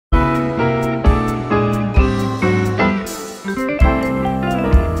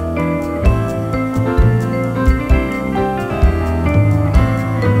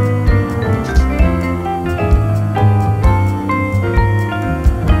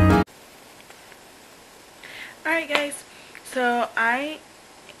So I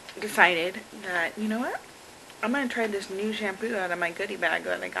decided that, you know what? I'm going to try this new shampoo out of my goodie bag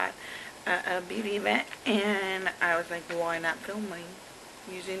that I got at a beauty event. And I was like, why not film my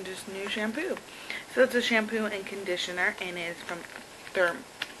using this new shampoo? So it's a shampoo and conditioner, and it's from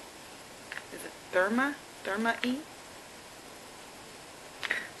is it Derma E?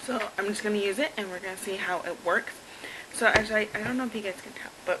 So I'm just going to use it, and we're going to see how it works. So actually, I don't know if you guys can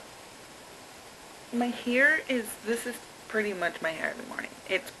tell, but my hair this is pretty much my hair every morning.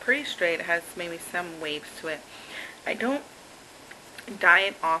 It's pretty straight. It has maybe some waves to it. I don't dye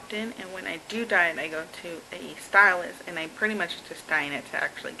it often, and when I do dye it, I go to a stylist, and I pretty much just dyeing it to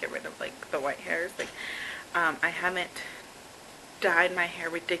actually get rid of like the white hairs. Like, I haven't dyed my hair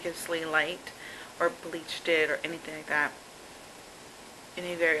ridiculously light or bleached it or anything like that in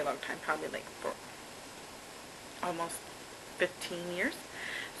a very long time, probably like for almost 15 years.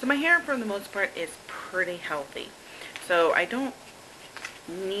 So my hair for the most part is pretty healthy. So I don't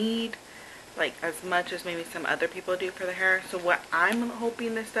need like as much as maybe some other people do for the hair. So what I'm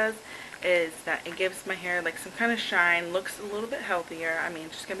hoping this does is that it gives my hair like some kind of shine, looks a little bit healthier. I mean,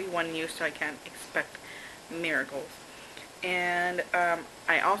 it's just gonna be one use, so I can't expect miracles. And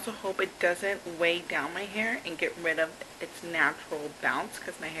I also hope it doesn't weigh down my hair and get rid of its natural bounce,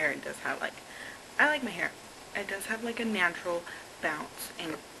 because my hair does have like, I like my hair, it does have like a natural bounce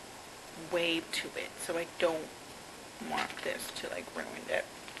and wave to it, so I don't want this to like ruin it.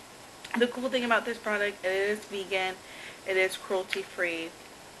 The cool thing about this product, it is vegan, it is cruelty free,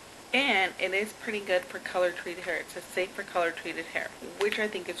 and it is pretty good for color treated hair. It's safe for color treated hair, which I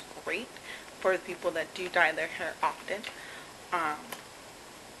think is great for the people that do dye their hair often,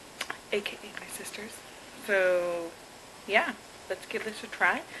 aka my sisters. So yeah, let's give this a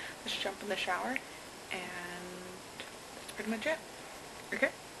try. Let's jump in the shower, and that's pretty much it. Okay,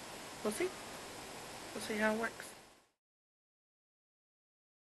 we'll see how it works.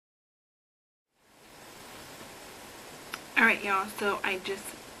 Alright y'all, so I just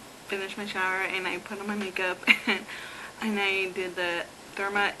finished my shower and I put on my makeup and I did the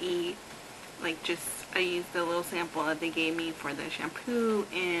Derma E, like just I used the little sample that they gave me for the shampoo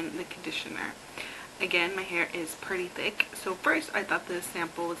and the conditioner. Again, my hair is pretty thick, so first I thought this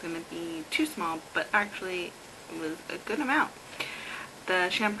sample was going to be too small, but actually it was a good amount. The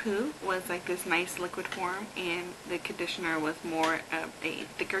shampoo was like this nice liquid form, and the conditioner was more of a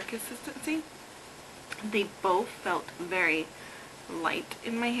thicker consistency. They both felt very light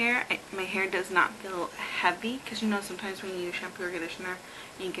in my hair. My hair does not feel heavy, because you know sometimes when you use shampoo or conditioner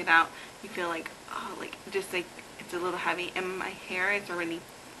and you get out, you feel like, oh, like just like it's a little heavy, and my hair is already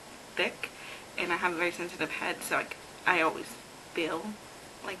thick and I have a very sensitive head, so like I always feel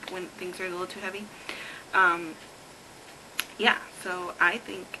like when things are a little too heavy. Yeah, so I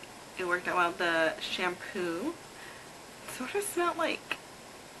think it worked out well. The shampoo sort of smelled like,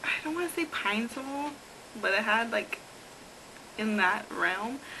 I don't want to say pine sol, but it had like in that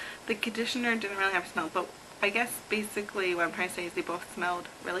realm. The conditioner didn't really have smell, but I guess basically what I'm trying to say is they both smelled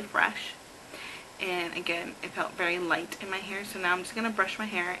really fresh. And again, it felt very light in my hair. So now I'm just going to brush my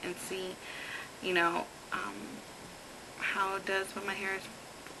hair and see, you know, how it does when my hair is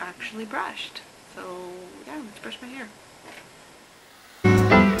actually brushed. So yeah, let's brush my hair.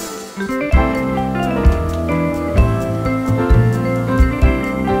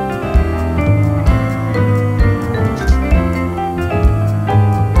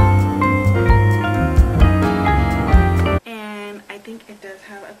 It does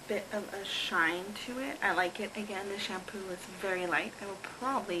have a bit of a shine to it. I like it. Again, the shampoo is very light. I will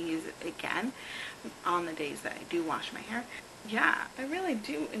probably use it again on the days that I do wash my hair. Yeah, I really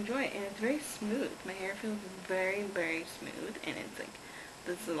do enjoy it, and it's very smooth. My hair feels very, very smooth, and it's like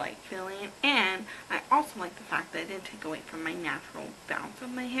this light feeling. And I also like the fact that it didn't take away from my natural bounce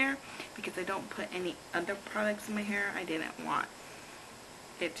of my hair, because I don't put any other products in my hair. I didn't want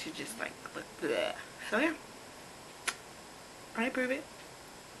it to just like look bleh. So yeah, I approve it.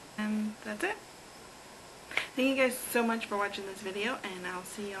 And that's it. Thank you guys so much for watching this video, and I'll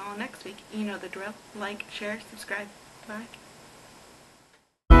see y'all next week. You know the drill. Like, share, subscribe. Bye.